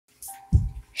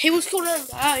Hey, what's going on,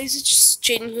 guys? It's just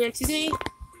Jaden here. Today,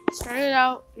 started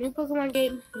out new Pokemon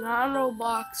game, not on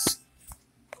Roblox.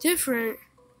 Different.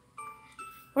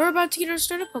 We're about to get our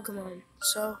starter Pokemon,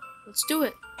 so let's do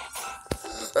it.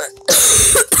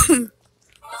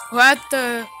 We're at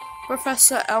the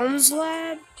Professor Elm's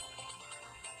lab.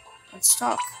 Let's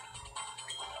talk.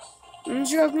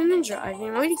 Ninja Ugly Ninja, I've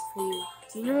been waiting for you.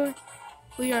 Do you know what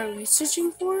we are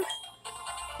researching for?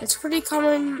 It's pretty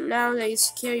common nowadays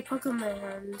to carry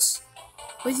Pokemons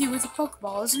with you with a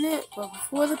Pokeball, isn't it? But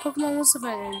before the Pokemon was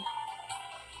invented,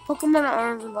 Pokemon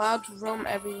are allowed to roam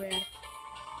everywhere,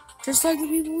 just like the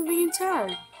people living in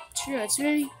town. Sure, it's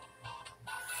very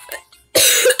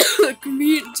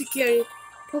convenient to carry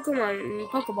Pokemon in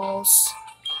Pokeballs.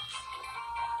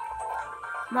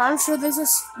 But I'm sure there's a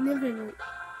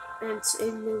significance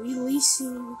in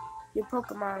releasing your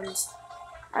Pokemons.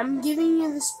 I'm giving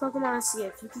you this Pokemon as a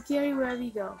gift. You can carry wherever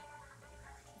you go.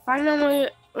 Find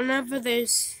out whenever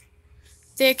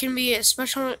there can be a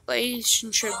special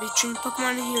relationship between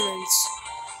Pokemon and humans.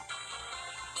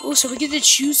 Oh, so we get to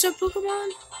choose a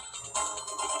Pokemon?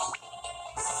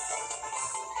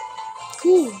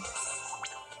 Cool.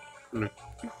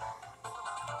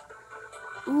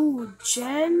 Ooh,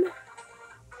 Jen.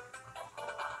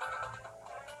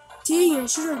 Dang, I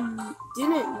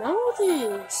didn't know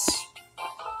this.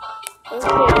 Okay,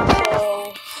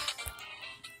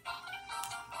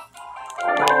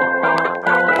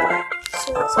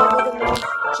 so it's either gonna be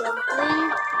Gen 3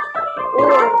 or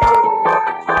Gen 1.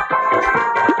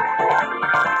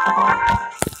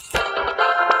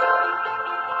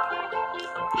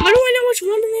 How do I know which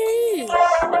one there is?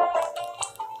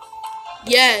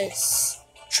 Yes,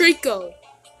 Trico.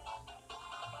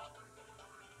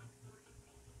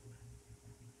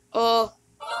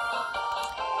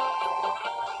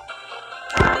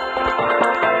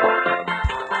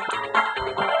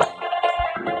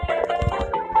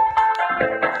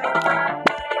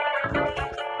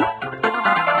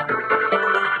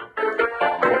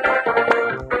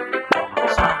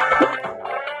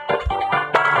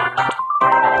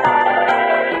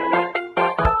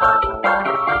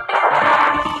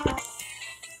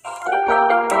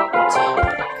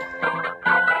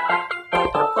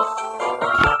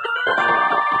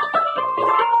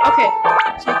 Okay,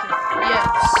 take it.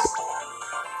 Yes.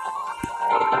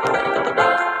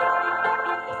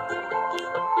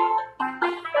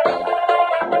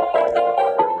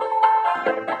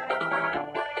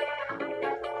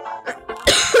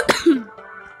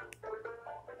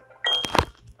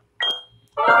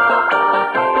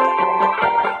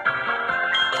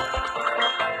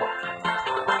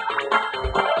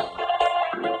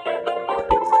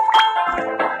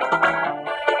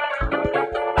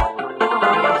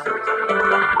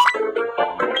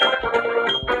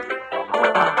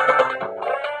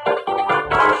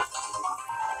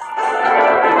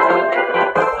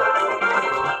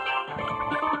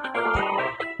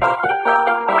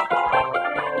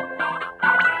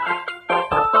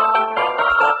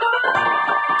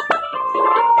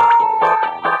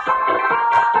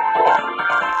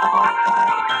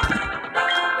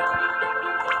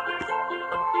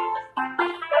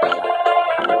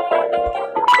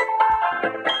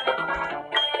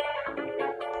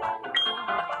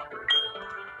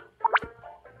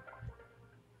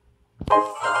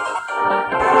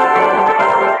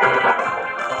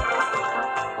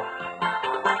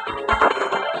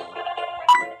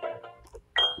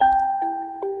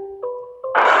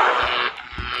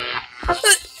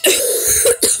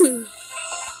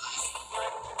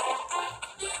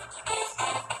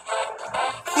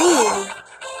 Cool.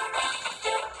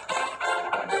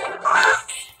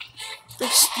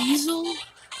 This Diesel?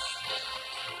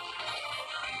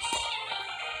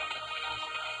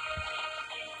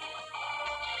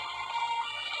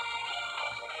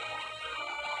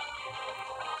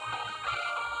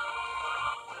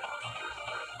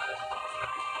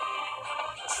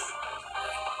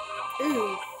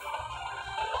 Ooh.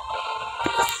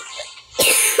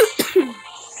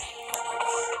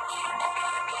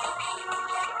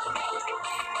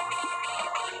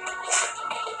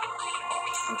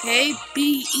 Okay,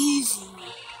 be easy.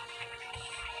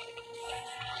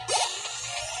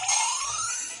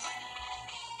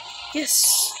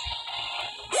 Yes.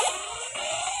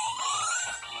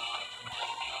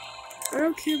 I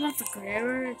don't care about the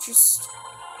grammar, it just...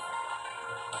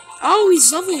 Oh,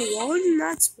 he's level 1?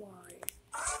 That's why.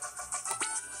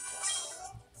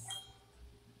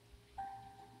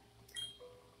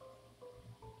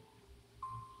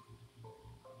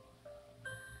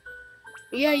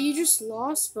 Yeah, you just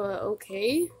lost, but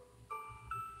okay.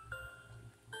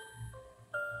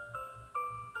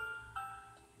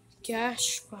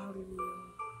 Gash Bottle.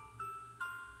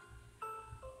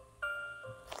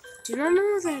 Do not know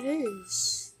what that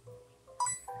is.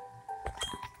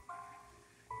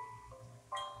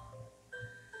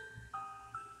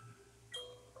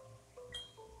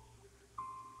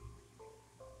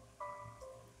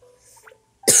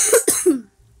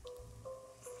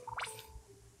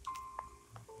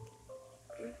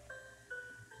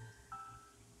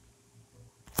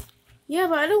 Yeah,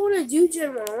 but I don't want to do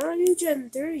Gen 1. I want to do Gen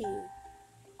 3.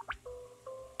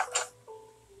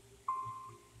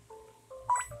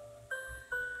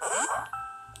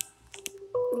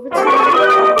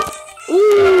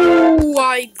 Ooh,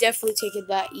 I definitely taken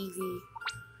that Eevee.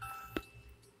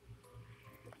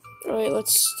 Alright,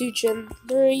 let's do Gen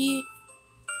 3.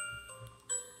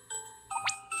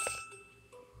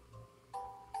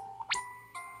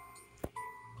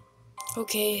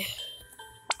 Okay.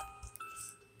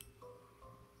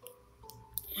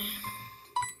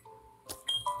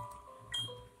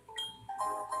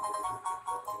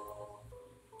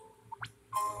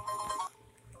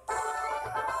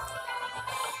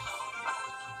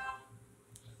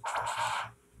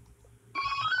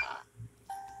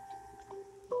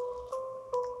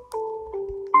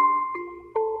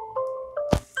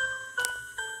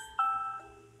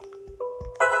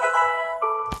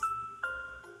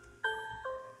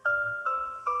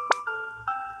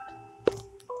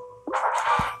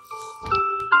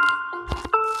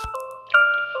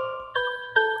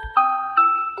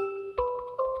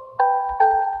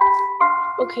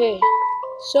 Okay,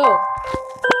 so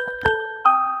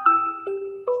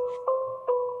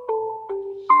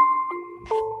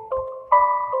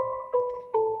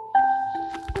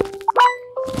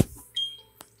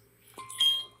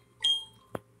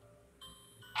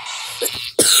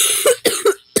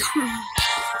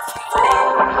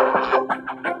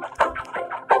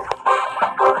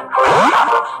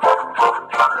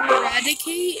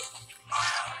Eradicate.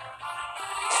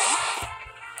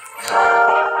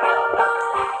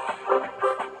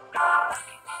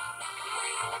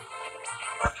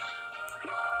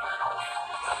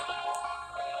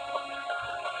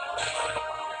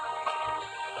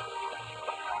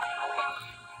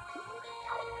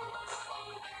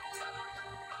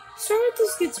 Sorry if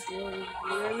this gets boring.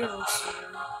 I know, sorry.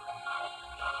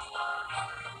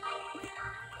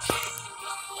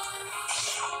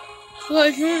 Well,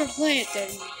 if you want to play it, then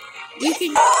you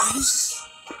can use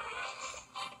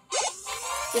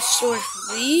the sword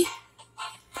for me.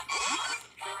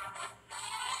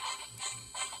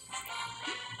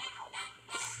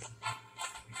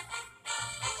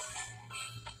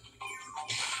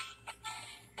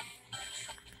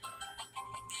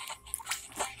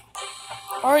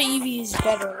 Our Eevee is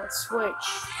better. Let's switch.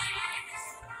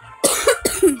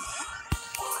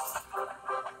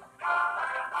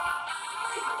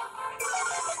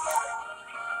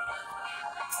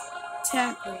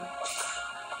 Tackle.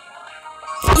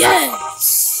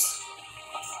 Yes!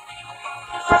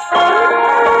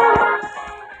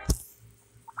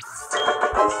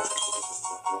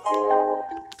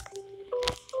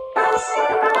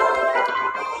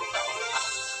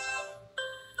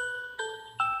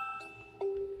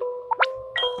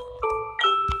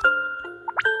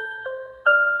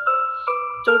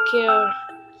 Don't care.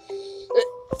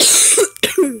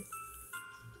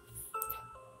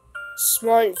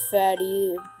 Smart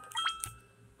fatty.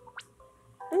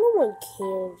 No one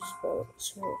cares about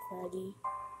smart fatty.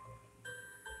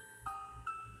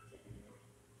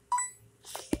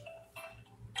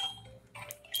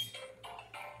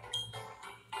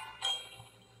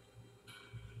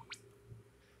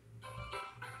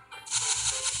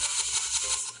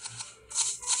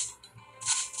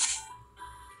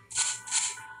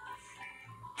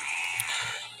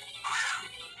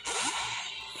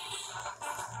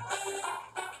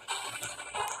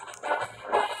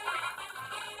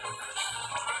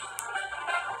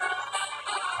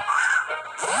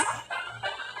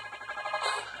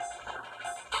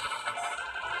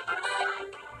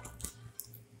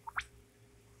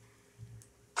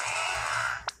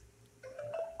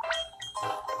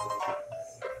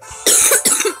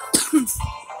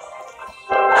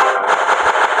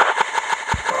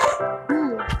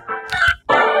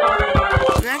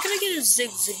 I'm not gonna get a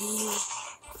Zigzagoon.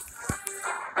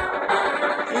 I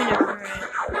mean, alright.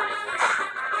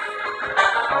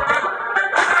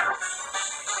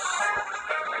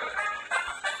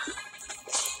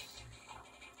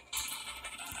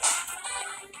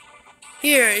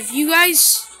 Here, if you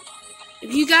guys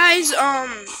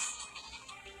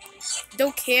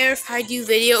don't care if I do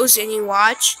videos and you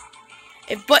watch,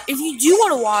 but if you do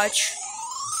want to watch,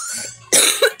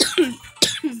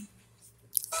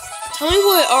 Tell me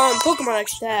what Pokemon I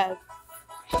should have.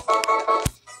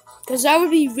 Because that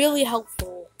would be really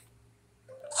helpful.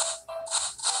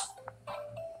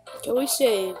 Can we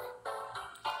save?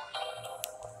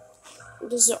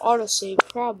 This is an autosave,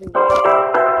 probably.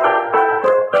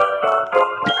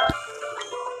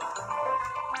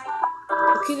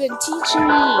 Okay, then teach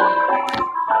me.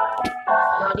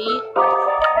 Ready?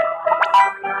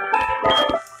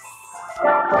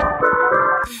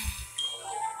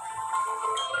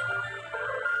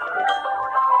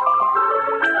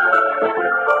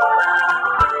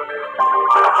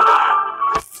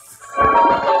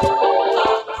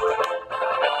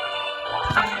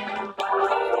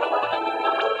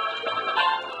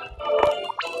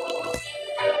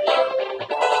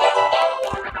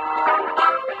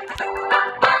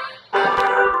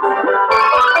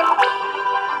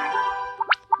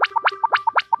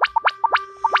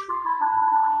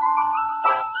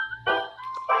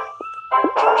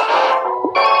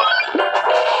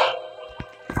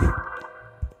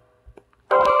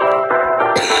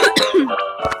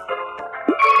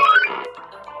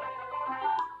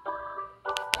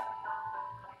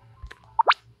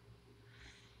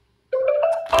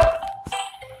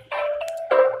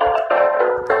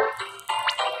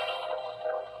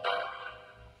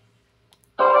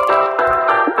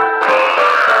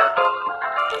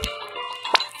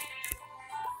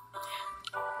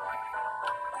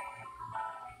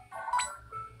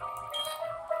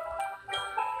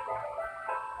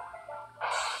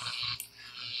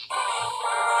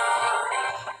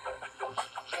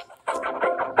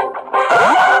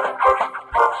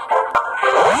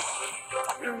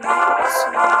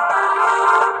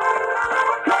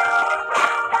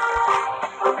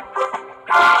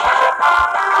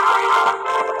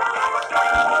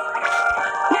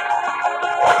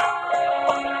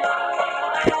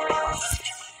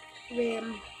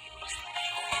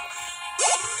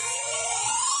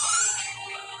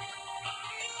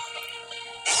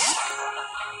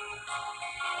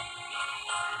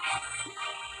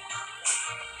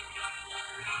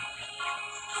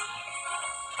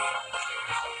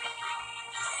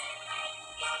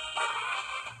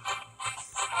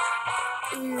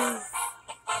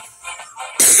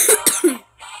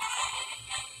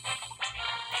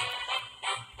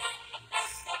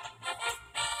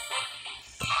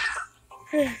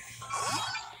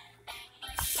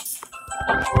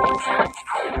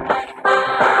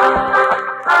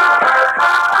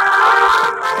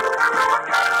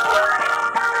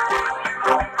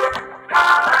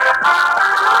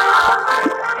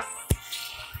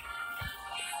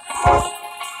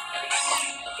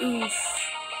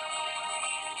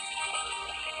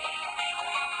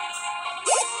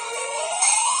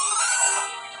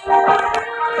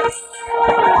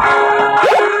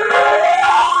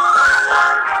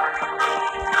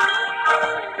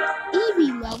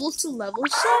 Eevee levels to level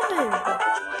 7.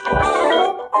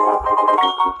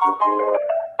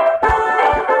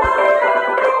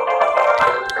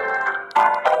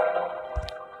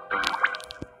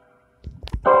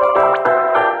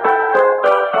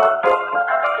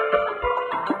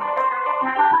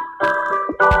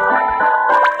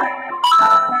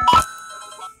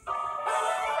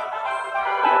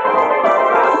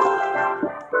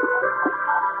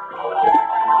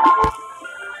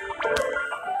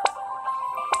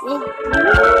 Well,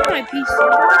 my PC.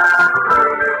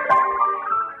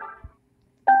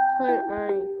 Put my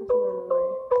Pokemon away.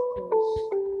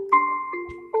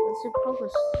 Let's do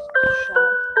Pokeshop.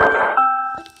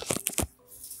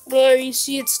 There, you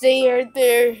see it staying right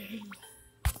there.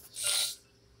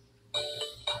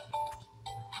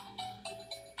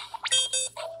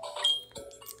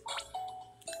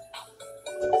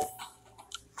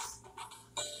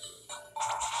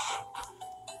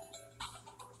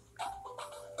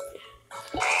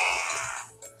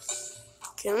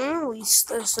 Can we release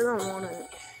this? I don't want it.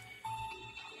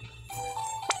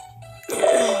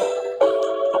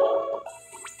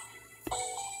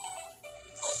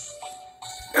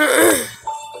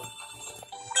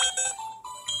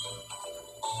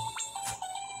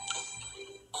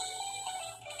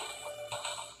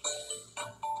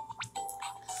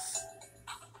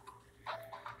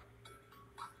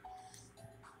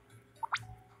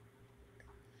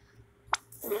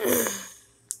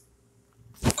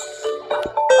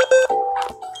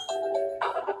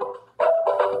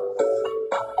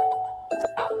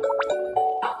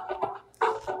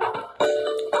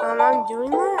 I'm doing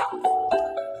that?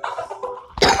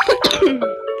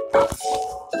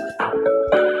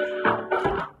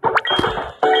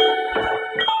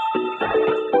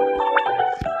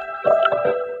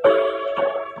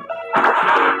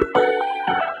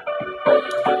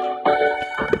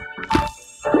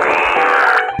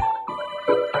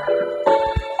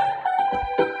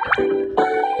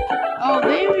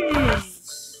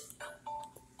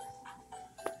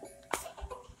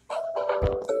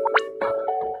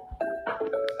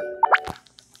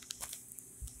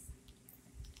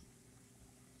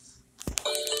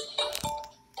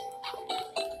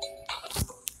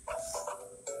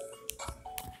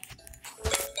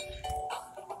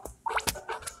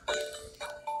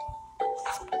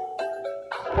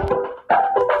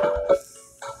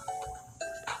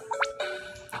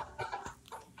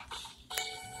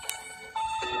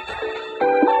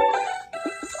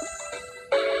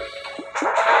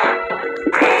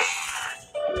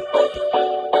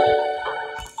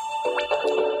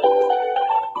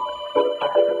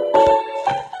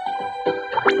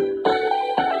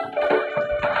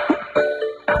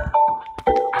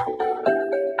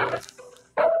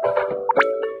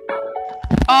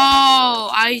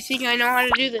 think I know how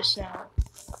to do this now.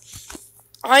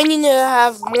 I need to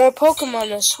have more Pokemon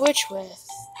to switch with.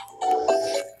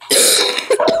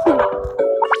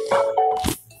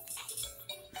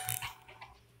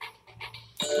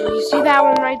 You see that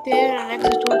one right there next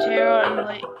to Torterra and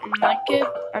Mudkip?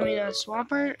 I mean,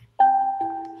 Swampert?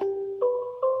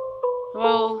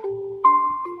 Well,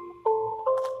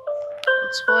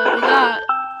 that's what we got.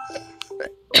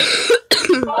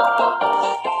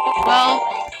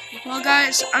 well,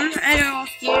 guys, I'm gonna head off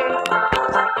here.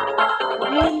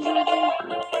 Hope you enjoyed the video.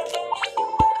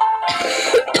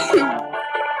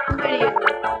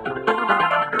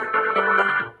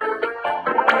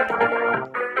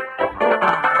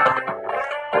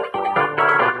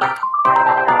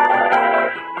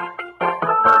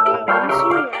 Once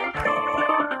you're here,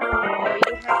 you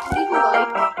don't have to leave a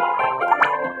like,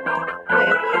 but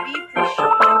it would be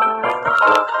appreciated.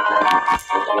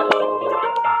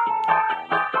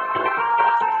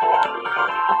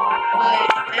 But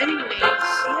anyways,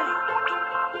 yeah.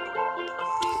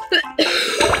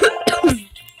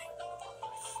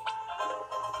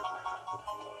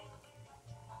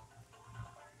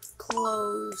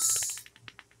 Close.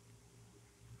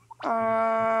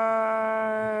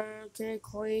 Okay,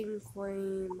 claim.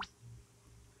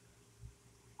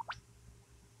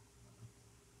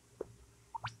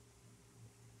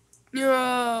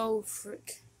 No,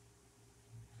 frick.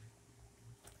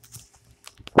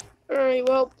 Alright,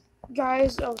 well,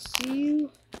 guys, I'll see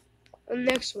you on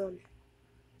the next one.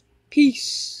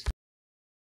 Peace.